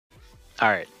All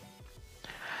right.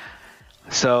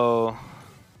 So,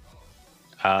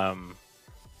 um,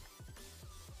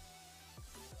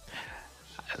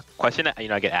 question that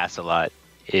I get asked a lot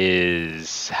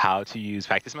is how to use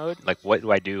practice mode. Like, what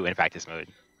do I do in practice mode,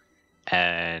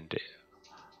 and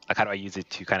like how do I use it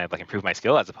to kind of like improve my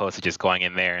skill as opposed to just going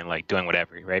in there and like doing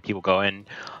whatever, right? People go in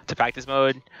to practice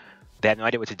mode, they have no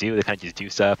idea what to do. They kind of just do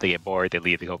stuff. They get bored. They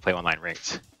leave. They go play online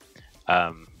ranked.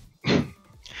 Um,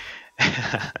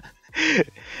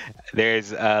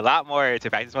 there's a lot more to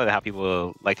practice mode than how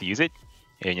people like to use it.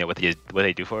 And, what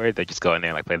they do for it. They just go in there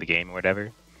and like play the game or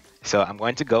whatever. So I'm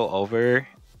going to go over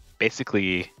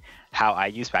basically how I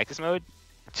use practice mode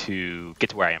to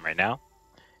get to where I am right now,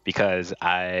 because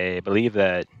I believe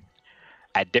that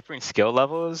at different skill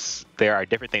levels there are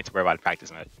different things to worry about in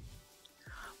practice mode.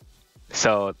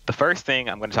 So the first thing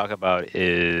I'm going to talk about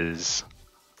is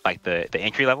like the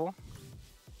entry level,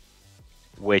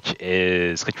 which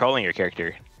is controlling your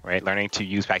character, right? Learning to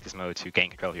use practice mode to gain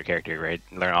control of your character, right?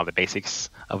 Learn all the basics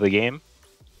of the game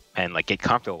and like get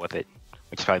comfortable with it,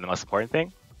 which is probably the most important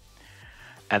thing.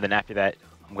 And then after that,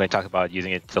 I'm going to talk about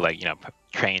using it to like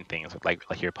train things with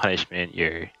like your punishment,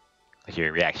 your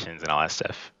reactions, and all that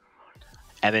stuff.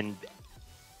 And then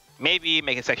maybe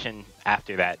make a section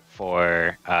after that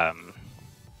for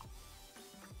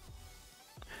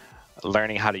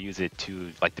learning how to use it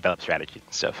to like develop strategies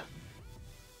and stuff.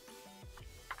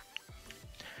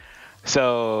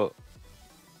 So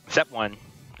step one,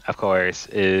 of course,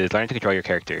 is learning to control your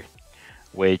character,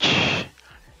 which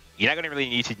you're not going to really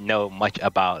need to know much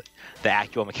about the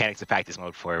actual mechanics of practice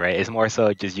mode for, right? It's more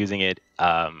so just using it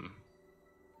and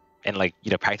like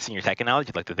practicing your Tekken knowledge,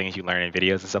 like the things you learn in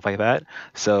videos and stuff like that.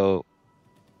 So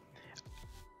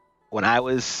when I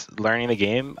was learning the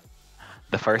game,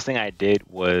 the first thing I did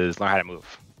was learn how to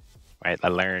move, right? I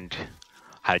learned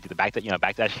how to do the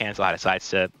backdash cancel, how to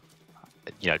sidestep,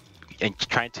 and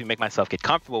trying to make myself get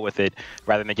comfortable with it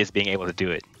rather than just being able to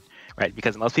do it, right?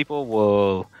 Because most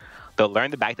people they'll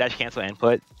learn the backdash cancel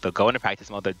input, they'll go into practice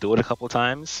mode, they'll do it a couple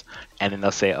times, and then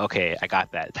they'll say, okay, I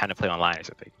got that, time to play online or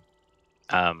something.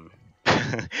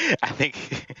 I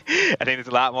think there's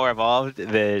a lot more involved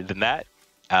than that.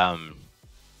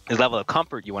 There's a level of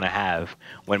comfort you want to have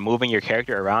when moving your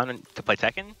character around to play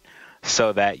Tekken,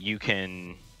 so that you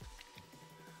can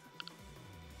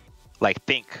like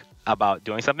think about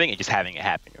doing something and just having it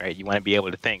happen, right? You want to be able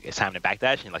to think it's time to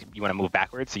backdash, and like you want to move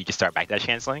backwards, so you just start backdash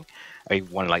canceling, or you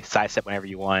want to like sidestep whenever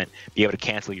you want, be able to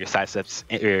cancel your sidesteps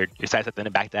or your sidestep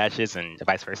into backdashes and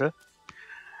vice versa.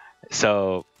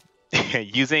 So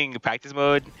using practice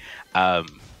mode,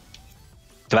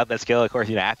 develop that skill. Of course,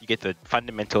 after you get the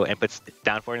fundamental inputs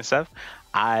down for it and stuff.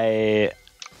 Let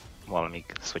me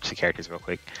switch the characters real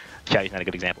quick. Shadow's not a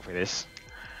good example for this.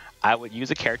 I would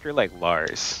use a character like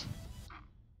Lars.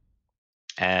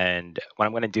 And what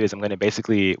I'm going to do is I'm going to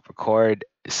basically record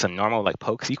some normal like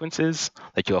poke sequences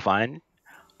that you'll find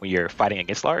when you're fighting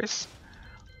against Lars.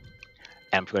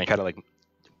 And I'm going to try to like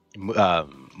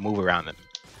move around them.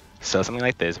 So something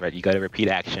like this, right? You got to repeat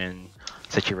action,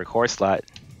 set your record slot,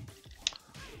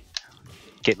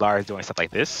 get Lars doing stuff like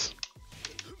this.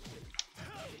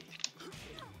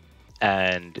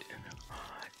 And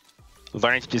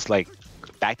learning to just like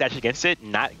backdash against it,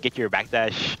 not get your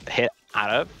backdash hit out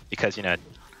of, because you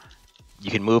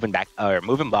can move and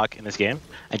move and block in this game,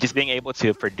 and just being able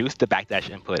to produce the backdash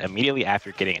input immediately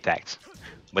after getting attacked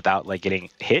without like getting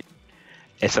hit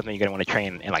is something you're gonna want to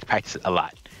train and like practice a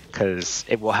lot, because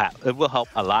it will help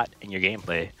a lot in your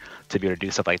gameplay to be able to do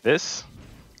stuff like this.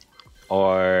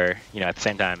 Or at the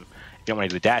same time, if you don't want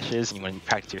to do the dashes and you want to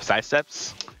practice your side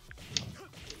steps,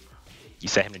 you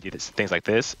set him to do things like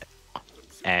this,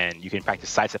 and you can practice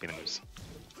sidestepping the moves.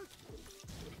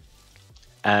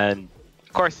 And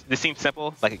of course, this seems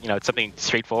simple, like it's something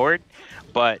straightforward,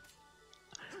 but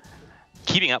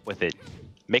keeping up with it,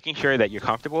 making sure that you're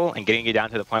comfortable and getting it down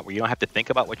to the point where you don't have to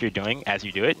think about what you're doing as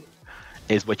you do it,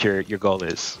 is what your goal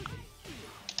is.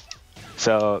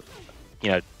 So,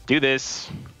 do this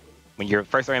when you're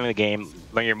first learning the game.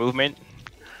 Learn your movement,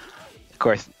 of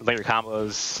course, learn your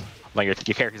combos, learn your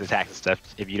character's attacks and stuff.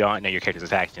 If you don't know your character's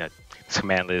attacks,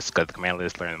 command list, go to the command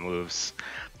list, learn the moves.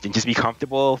 And just be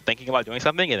comfortable thinking about doing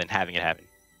something and then having it happen.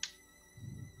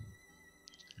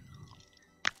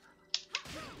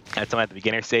 At someone at the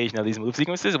beginner stage know these move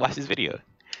sequences, watch this video.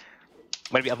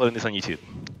 I'm going to be uploading this on YouTube.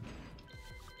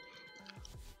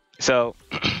 So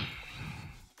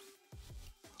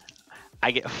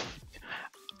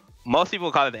most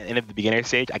people call it the end of the beginner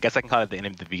stage. I guess I can call it the end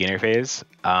of the beginner phase.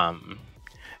 I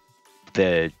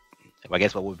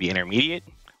guess what would be intermediate,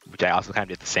 which I also kind of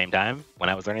did at the same time when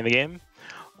I was learning the game,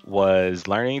 was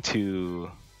learning to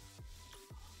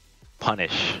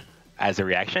punish as a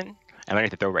reaction and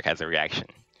learning to throw break as a reaction.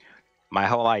 My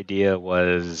whole idea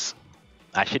was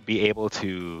I should be able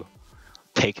to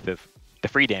take the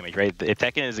free damage, right? If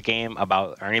Tekken is a game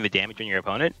about earning the damage on your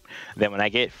opponent, then when I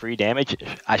get free damage,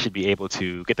 I should be able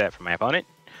to get that from my opponent,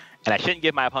 and I shouldn't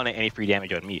give my opponent any free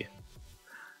damage on me.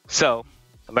 So,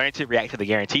 learning to react to the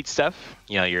guaranteed stuff,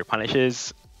 your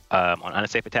punishes on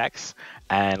unsafe attacks,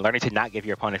 and learning to not give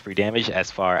your opponent free damage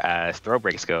as far as throw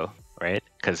breaks go, right?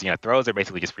 Because throws are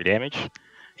basically just free damage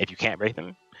if you can't break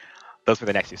them. Those were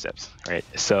the next two steps, right?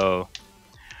 So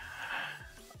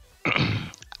I'm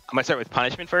gonna start with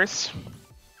punishment first.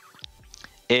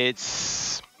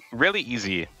 It's really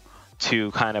easy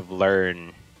to kind of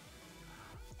learn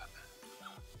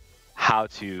how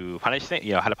to punish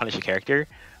how to punish a character,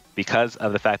 because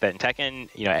of the fact that in Tekken,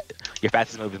 your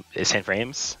fastest move is 10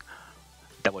 frames,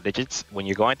 double digits. When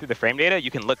you're going through the frame data, you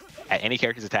can look at any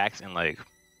character's attacks and like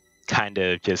kind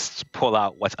of just pull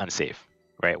out what's unsafe,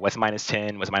 right? What's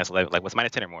 -10, what's -11, like what's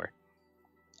 -10 or more,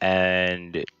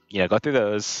 and go through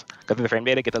the frame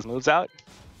data, get those moves out,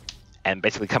 and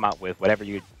basically come out with whatever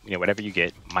you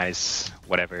get minus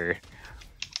whatever,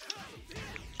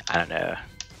 I don't know,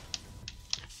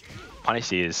 punish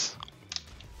these,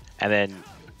 and then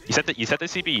you set the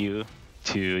CPU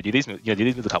to do these moves, do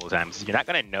these moves a couple of times. You're not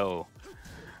gonna know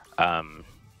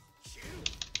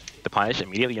the punish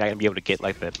immediately. You're not gonna be able to get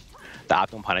like the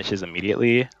optimal punishes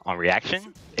immediately on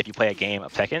reaction if you play a game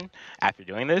of Tekken after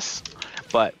doing this.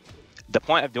 But the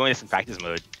point of doing this in practice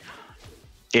mode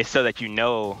is so that you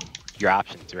know your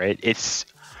options, right? It's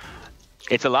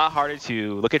a lot harder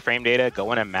to look at frame data,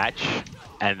 go in a match,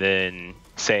 and then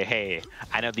say, hey,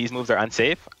 I know these moves are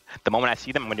unsafe. The moment I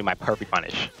see them, I'm gonna do my perfect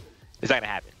punish. It's not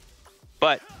gonna happen.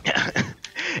 But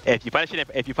if you punish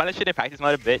it in practice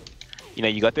mode a bit,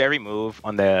 you go through every move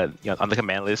on the on the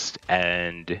command list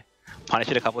and punish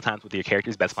it a couple times with your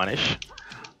character's best punish.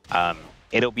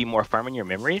 It'll be more firm in your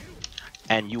memory,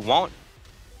 and you won't,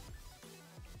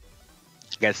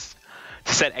 I guess,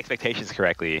 to set expectations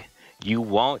correctly, you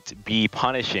won't be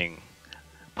punishing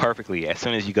perfectly as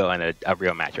soon as you go in a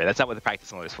real match, right? That's not what the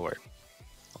practice mode is for.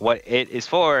 What it is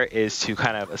for is to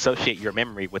kind of associate your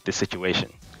memory with the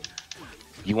situation.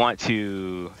 You want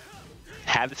to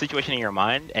have the situation in your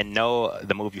mind and know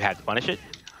the move you have to punish it.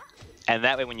 And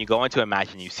that way, when you go into a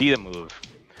match and you see the move,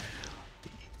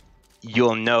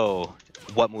 you'll know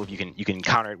what move you can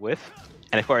counter it with.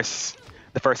 And of course,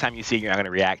 the first time you see it, you're not going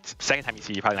to react. The second time you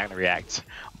see it, you're probably not going to react.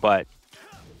 But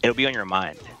it'll be on your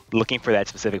mind, looking for that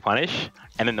specific punish.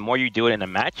 And then the more you do it in a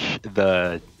match,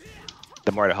 the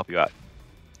more it'll help you out.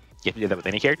 You have to do that with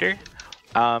any character.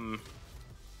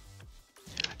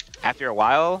 After a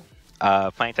while,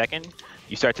 playing Tekken,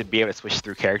 you start to be able to switch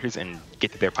through characters and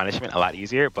get to their punishment a lot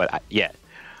easier. But yeah,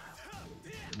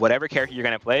 whatever character you're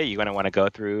going to play, you're going to want to go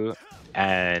through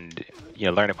and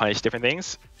learn to punish different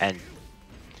things. And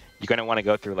you're going to want to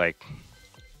go through like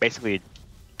basically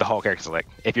the whole character select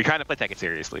if you're trying to play Tekken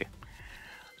seriously.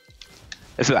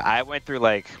 So I went through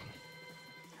like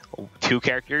 2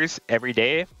 characters every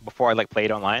day before I like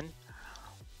played online,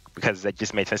 because that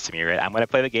just made sense to me, right? I'm going to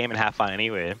play the game and have fun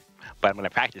anyway, but I'm going to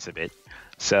practice a bit.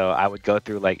 So I would go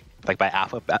through like by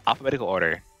alphabetical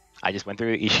order. I just went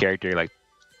through each character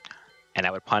and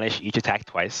I would punish each attack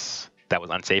twice that was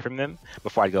unsafe from them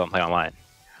before I'd go and play online.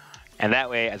 And that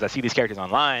way, as I see these characters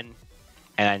online,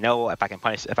 and I know if I can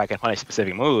punish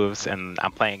specific moves, and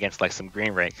I'm playing against like some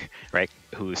green rank, right,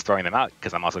 who's throwing them out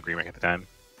because I'm also green rank at the time,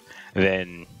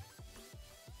 then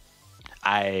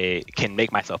I can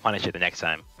make myself punish it the next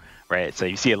time, right? So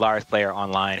you see a Lars player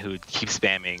online who keeps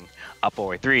spamming up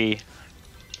forward 3,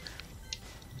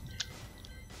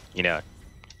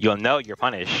 you'll know you're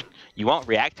punished. You won't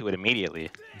react to it immediately,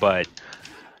 but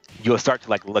you'll start to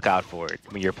like look out for it.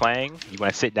 When you're playing, you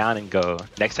want to sit down and go,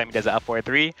 next time he does an up forward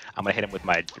 3, I'm gonna hit him with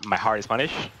my hardest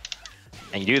punish.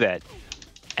 And you do that.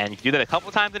 And if you do that a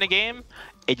couple times in a game,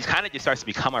 it just kind of just starts to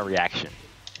become a reaction.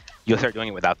 You'll start doing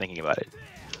it without thinking about it.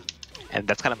 And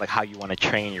that's kind of like how you want to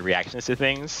train your reactions to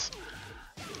things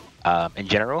in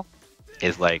general,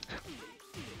 is like,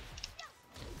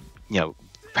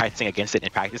 practicing against it in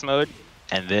practice mode,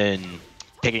 and then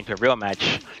taking it to a real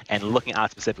match and looking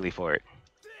out specifically for it.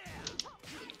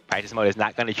 Practice mode is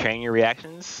not going to train your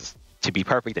reactions to be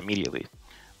perfect immediately,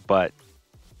 but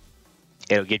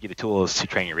it'll give you the tools to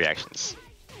train your reactions.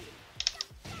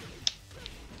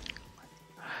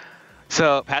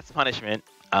 So, passive punishment.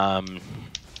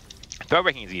 Throw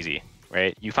breaking is easy,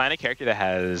 right? You find a character that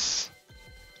has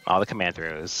all the command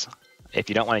throws. If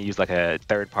you don't want to use like a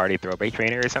third-party throw break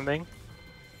trainer or something,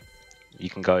 you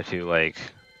can go to like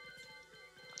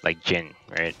Jin,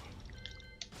 right?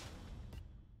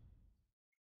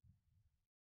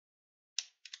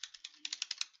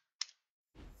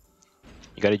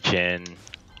 You go to Jin.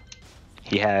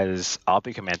 He has all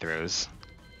 3 command throws.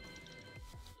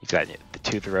 He's got the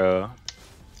 2 throw.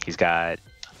 He's got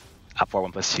up 4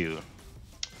 1+2.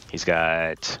 He's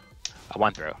got a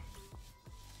 1 throw.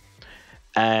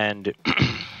 And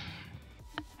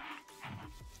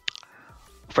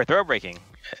for throw breaking,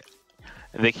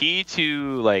 the key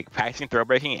to like practicing throw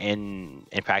breaking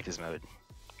in practice mode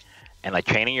and like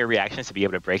training your reactions to be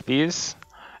able to break these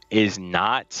is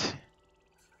not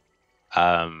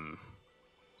how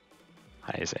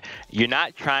do you say? You're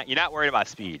not worried about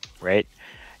speed, right?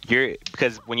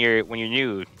 Because when you're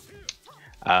new,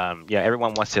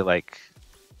 everyone wants to like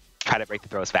try to break the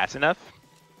throws fast enough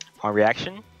on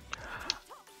reaction.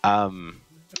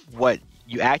 What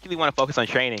you actually want to focus on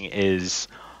training is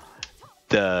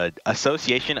the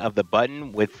association of the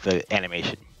button with the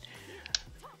animation.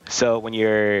 So when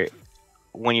you're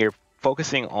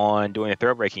focusing on doing the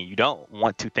throw breaking, you don't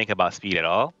want to think about speed at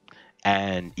all.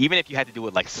 And even if you had to do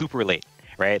it like super late,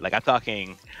 right? Like I'm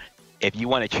talking, if you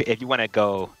want to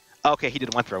go, okay, he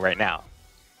did 1 throw right now.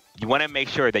 You want to make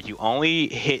sure that you only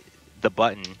hit the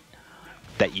button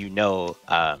that you know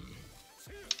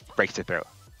breaks the throw,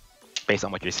 based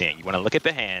on what you're seeing. You want to look at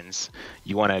the hands.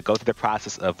 You want to go through the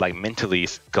process of like mentally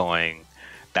going,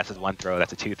 that's a 1 throw,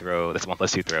 that's a 2 throw, that's a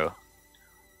 1+2 throw,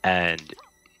 and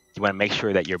you want to make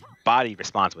sure that your body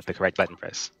responds with the correct button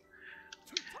press.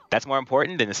 That's more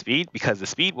important than the speed, because the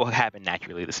speed will happen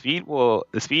naturally. The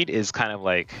speed is kind of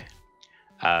like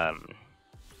a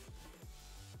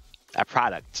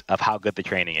product of how good the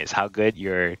training is, how good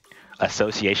your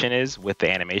association is with the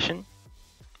animation.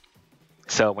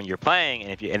 So when you're playing,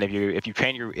 and if you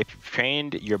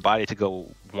trained your body to go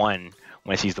 1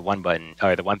 when it sees the 1 button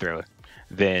or the 1 throw,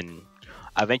 then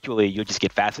eventually you'll just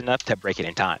get fast enough to break it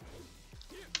in time.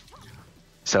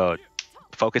 So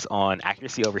focus on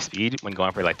accuracy over speed when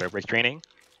going for like throw break training,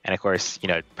 and of course,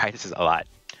 practice is a lot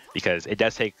because it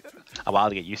does take a while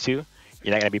to get used to.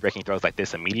 You're not going to be breaking throws like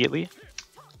this immediately.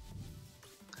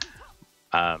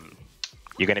 You're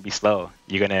going to be slow.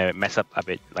 You're going to mess up a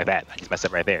bit like that. I just messed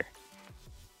up right there.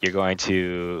 You're going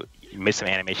to miss some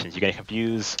animations. You're going to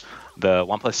confuse the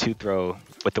 1+2 throw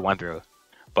with the 1 throw.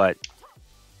 But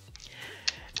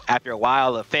after a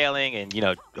while of failing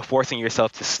and forcing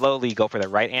yourself to slowly go for the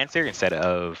right answer instead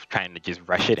of trying to just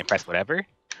rush it and press whatever,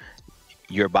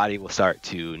 your body will start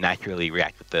to naturally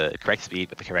react with the correct speed,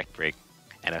 with the correct break,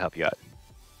 and it'll help you out.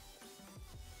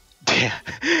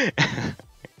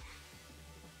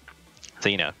 So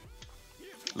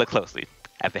look closely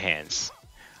at the hands.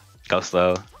 Go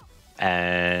slow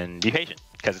and be patient,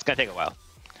 because it's gonna take a while.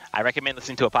 I recommend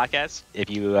listening to a podcast if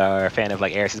you are a fan of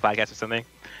like Eris's podcast or something,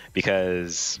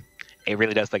 because it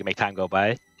really does like make time go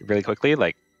by really quickly.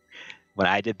 Like when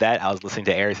I did that, I was listening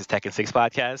to Eris's Tekken 6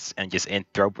 podcast and just in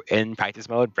practice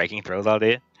mode, breaking throws all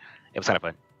day. It was kind of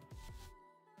fun.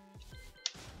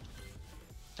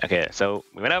 Okay, so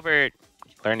we went over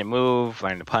learn to move,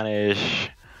 learn to punish,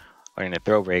 learn to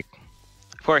throw break.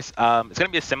 Of course, it's gonna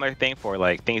be a similar thing for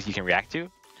like things you can react to.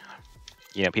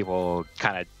 People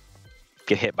kind of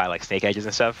get hit by like snake edges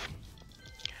and stuff.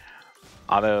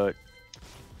 Although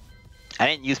I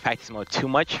didn't use practice mode too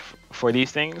much for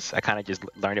these things, I kind of just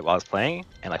learned it while I was playing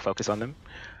and like focus on them.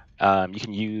 You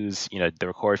can use the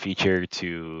record feature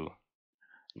to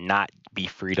not be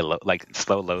free to like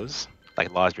slow lows,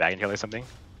 like Law's Dragon Tail or something.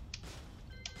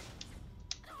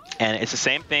 And it's the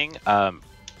same thing that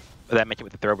I mentioned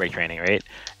with the throw break training, right?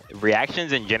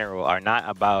 Reactions in general are not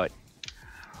about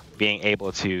being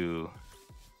able to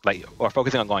or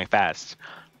focusing on going fast.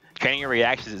 Training your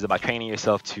reactions is about training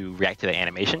yourself to react to the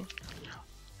animation.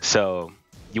 So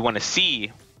you want to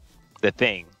see the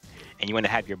thing, and you want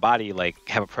to have your body like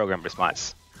have a programmed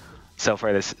response. So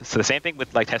the same thing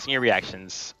with like testing your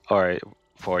reactions, or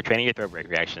for training your throw break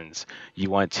reactions, you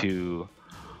want to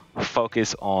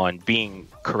focus on being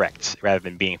correct rather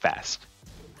than being fast.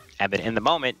 And then in the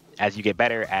moment, as you get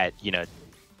better at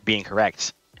being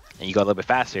correct, and you go a little bit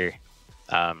faster,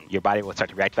 your body will start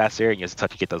to react faster, and you'll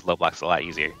start to get those low blocks a lot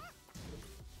easier.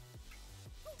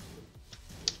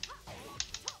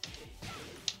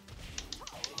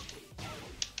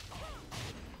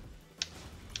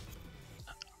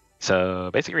 So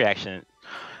basic reaction.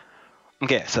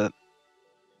 Okay, so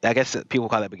I guess people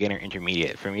call that beginner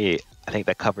intermediate. For me, I think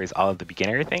that covers all of the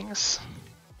beginner things.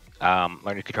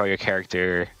 Learn to control your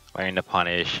character, learn to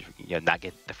punish, not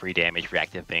get the free damage,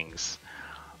 reactive things.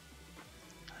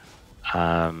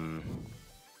 All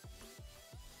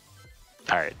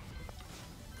right.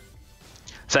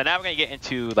 So now we're gonna get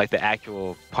into like the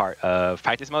actual part of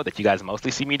practice mode that you guys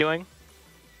mostly see me doing.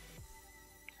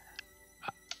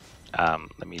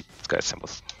 Let me go to simple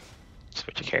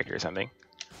switch a character or something.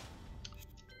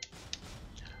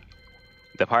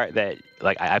 the part that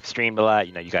like I've streamed a lot.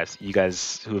 You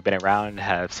guys who have been around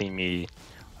have seen me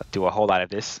do a whole lot of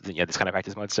this. This kind of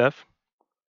practice mode stuff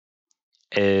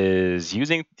is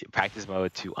using practice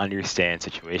mode to understand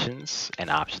situations and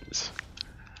options.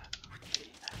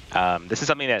 This is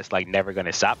something that's like never going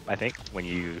to stop. I think when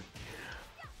you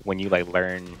like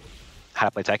learn how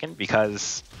to play Tekken,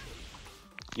 because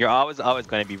you're always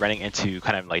going to be running into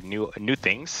kind of like new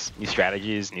things, new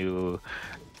strategies, new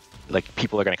like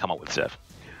people are going to come up with stuff.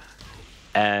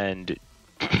 And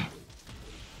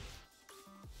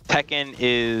Tekken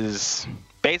is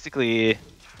basically,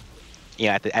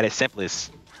 at its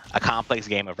simplest, a complex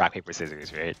game of rock paper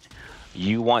scissors, right?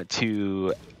 You want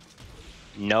to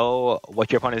know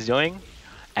what your opponent is doing,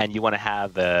 and you want to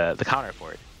have the counter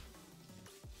for it.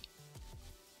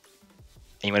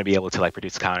 And you want to be able to like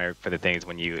produce counter for the things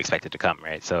when you expect it to come,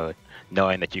 right? So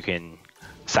knowing that you can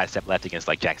sidestep left against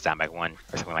like Jack's down back 1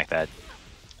 or something like that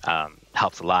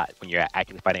helps a lot when you're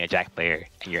actually fighting a Jack player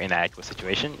and you're in that actual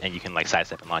situation and you can like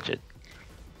sidestep and launch it.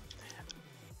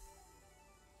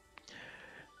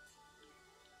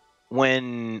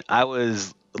 When I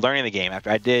was learning the game, after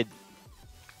I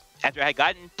had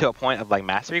gotten to a point of like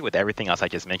mastery with everything else I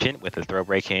just mentioned, with the throw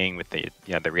breaking, with the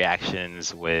the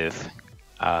reactions, with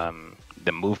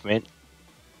the movement,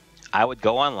 I would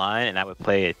go online and I would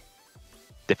play it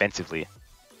defensively.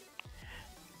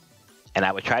 And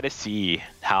I would try to see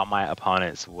how my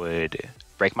opponents would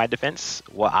break my defense,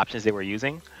 what options they were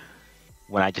using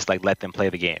when I just like let them play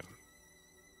the game,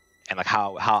 and like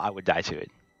how I would die to it.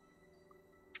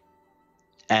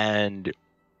 And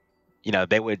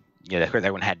they would, of course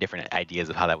everyone had different ideas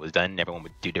of how that was done. Everyone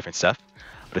would do different stuff.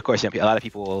 But of course, a lot of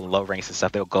people low ranks and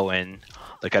stuff, they'll go in,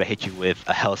 they'll try to hit you with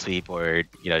a hell sweep or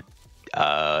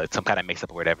some kind of mix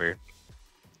up or whatever.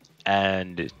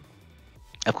 And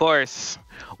of course,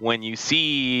 when you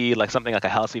see like something like a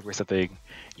hell sweep or something,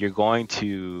 you're going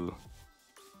to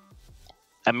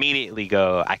immediately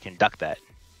go, I can duck that,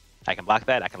 I can block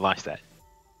that, I can launch that.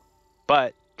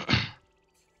 But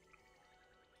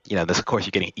this, of course,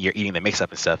 you're eating the mix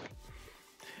up and stuff.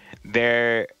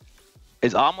 There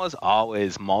is almost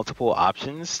always multiple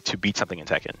options to beat something in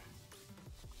Tekken.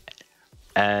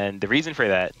 And the reason for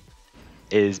that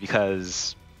is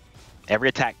because every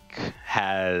attack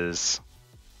has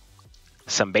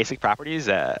some basic properties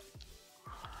that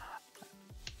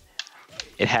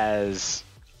it has,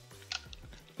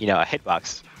 a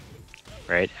hitbox,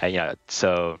 right?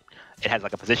 So it has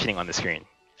like a positioning on the screen.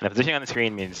 And the positioning on the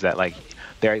screen means that like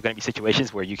there are going to be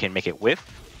situations where you can make it whiff,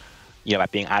 by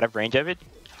being out of range of it,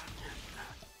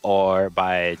 or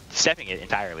by stepping it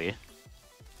entirely.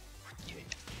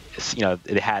 It's going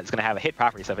to have a hit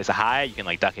property. So if it's a high, you can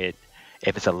like duck it.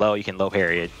 If it's a low, you can low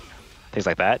parry it, things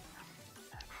like that.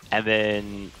 And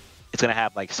then it's going to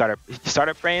have like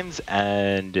startup frames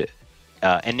and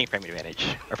ending frame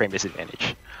advantage or frame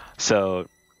disadvantage. So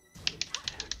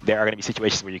there are going to be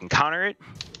situations where you can counter it.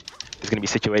 There's going to be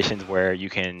situations where you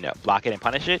can block it and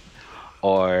punish it,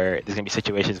 or there's going to be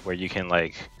situations where you can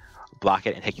like block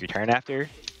it and take your turn after.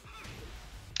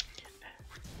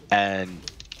 And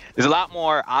there's a lot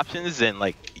more options than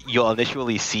like you'll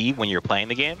initially see when you're playing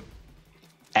the game.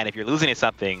 And if you're losing at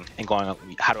something and going,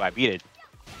 how do I beat it?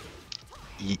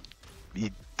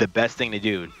 The best thing to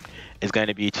do is going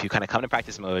to be to kind of come to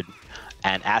practice mode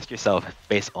and ask yourself,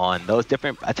 based on those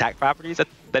different attack properties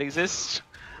that exist,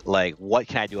 like, what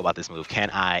can I do about this move? Can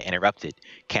I interrupt it?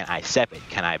 Can I step it?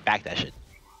 Can I backdash it?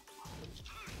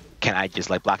 Can I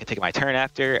just like block and take my turn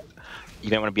after?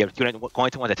 You're going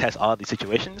to want to test all of these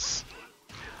situations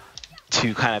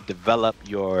to kind of develop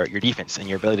your defense and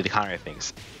your ability to counter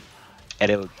things.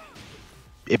 And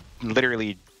it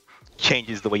literally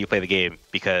changes the way you play the game,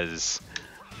 because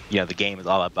the game is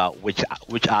all about which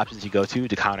options you go to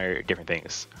counter different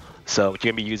things. So what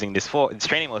you're gonna be using this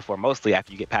training mode for, mostly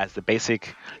after you get past the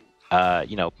basic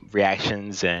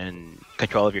reactions and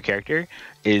control of your character,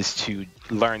 is to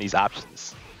learn these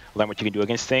options, learn what you can do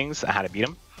against things and how to beat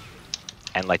them,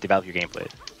 and like develop your gameplay.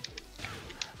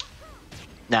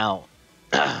 Now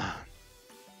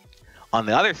on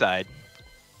the other side,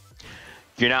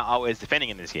 you're not always defending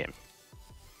in this game.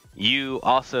 You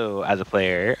also, as a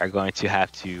player, are going to have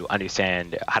to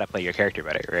understand how to play your character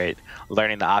better, right?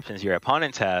 Learning the options your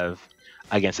opponents have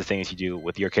against the things you do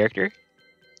with your character.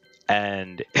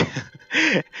 And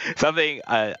something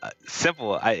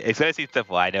simple, it's going to seem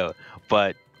simple, I know,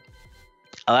 but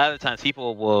a lot of the times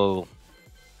people will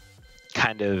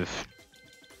kind of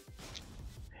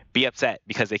be upset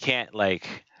because they can't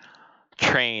like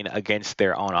train against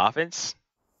their own offense,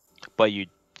 but you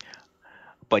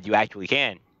actually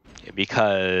can,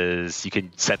 because you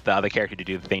can set the other character to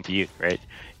do the thing to you, right?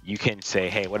 you can say,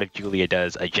 hey, what if Julia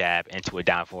does a jab into a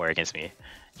down four against me?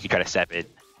 You can try to step it,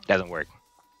 doesn't work.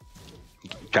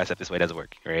 You try to step this way, doesn't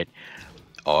work, right?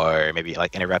 Or maybe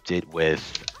like interrupt it with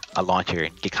a launcher,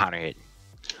 get counter hit.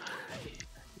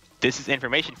 This is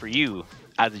information for you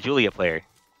as a Julia player.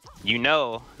 You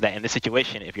know that in this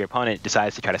situation, if your opponent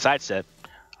decides to try to sidestep,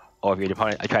 or if your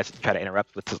opponent tries to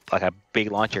interrupt with like a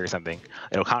big launcher or something,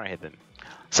 it'll counter hit them.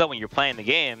 So when you're playing the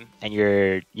game and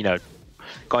you're,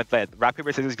 going through that rock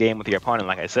paper scissors game with your opponent,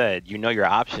 like I said, you know your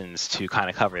options to kind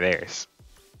of cover theirs.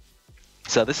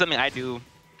 So this is something I do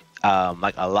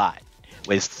like a lot.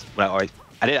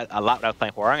 I did a lot when I was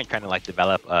playing Huarong and trying to like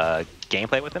develop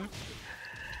gameplay with him.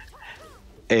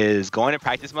 Is going to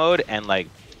practice mode and like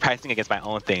practicing against my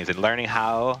own things and learning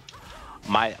how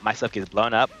my stuff gets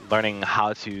blown up, learning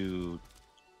how to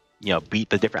beat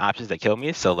the different options that kill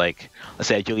me. So like, let's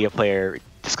say a Julia player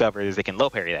discovers they can low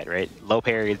parry that, right? Low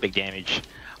parry is big damage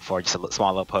for just a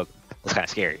small low poke. That's kind of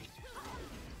scary.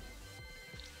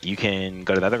 You can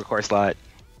go to the other record slot,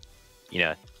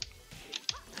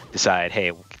 decide,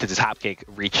 hey, does this hop kick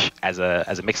reach as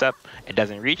a mix up? It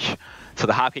doesn't reach, so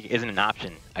the hop kick isn't an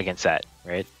option against that,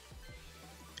 right?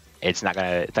 It's not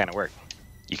gonna work.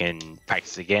 You can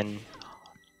practice again,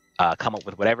 come up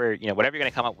with whatever you're gonna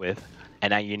come up with,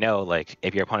 and now like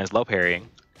if your opponent's low parrying,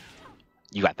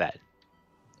 you got that.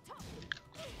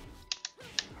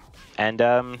 And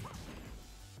I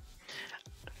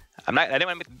didn't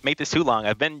want to make this too long.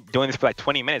 I've been doing this for like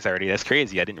 20 minutes already. That's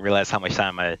crazy. I didn't realize how much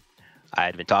time I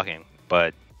had been talking,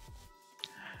 but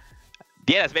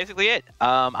yeah, that's basically it.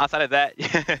 Outside of that,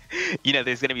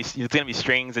 there's gonna be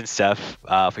strings and stuff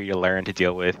for you to learn to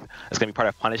deal with. It's gonna be part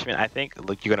of punishment, I think.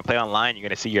 Look, you're gonna play online. You're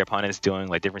gonna see your opponents doing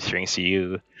like different strings to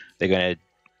you. They're gonna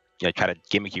try to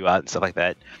gimmick you out and stuff like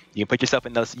that. You can put yourself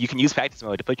in those. You can use practice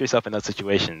mode to put yourself in those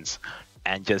situations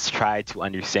and just try to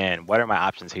understand what are my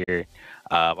options here.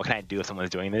 What can I do if someone's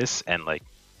doing this, and like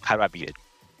how do I beat it?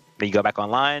 Then you go back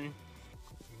online,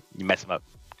 you mess them up.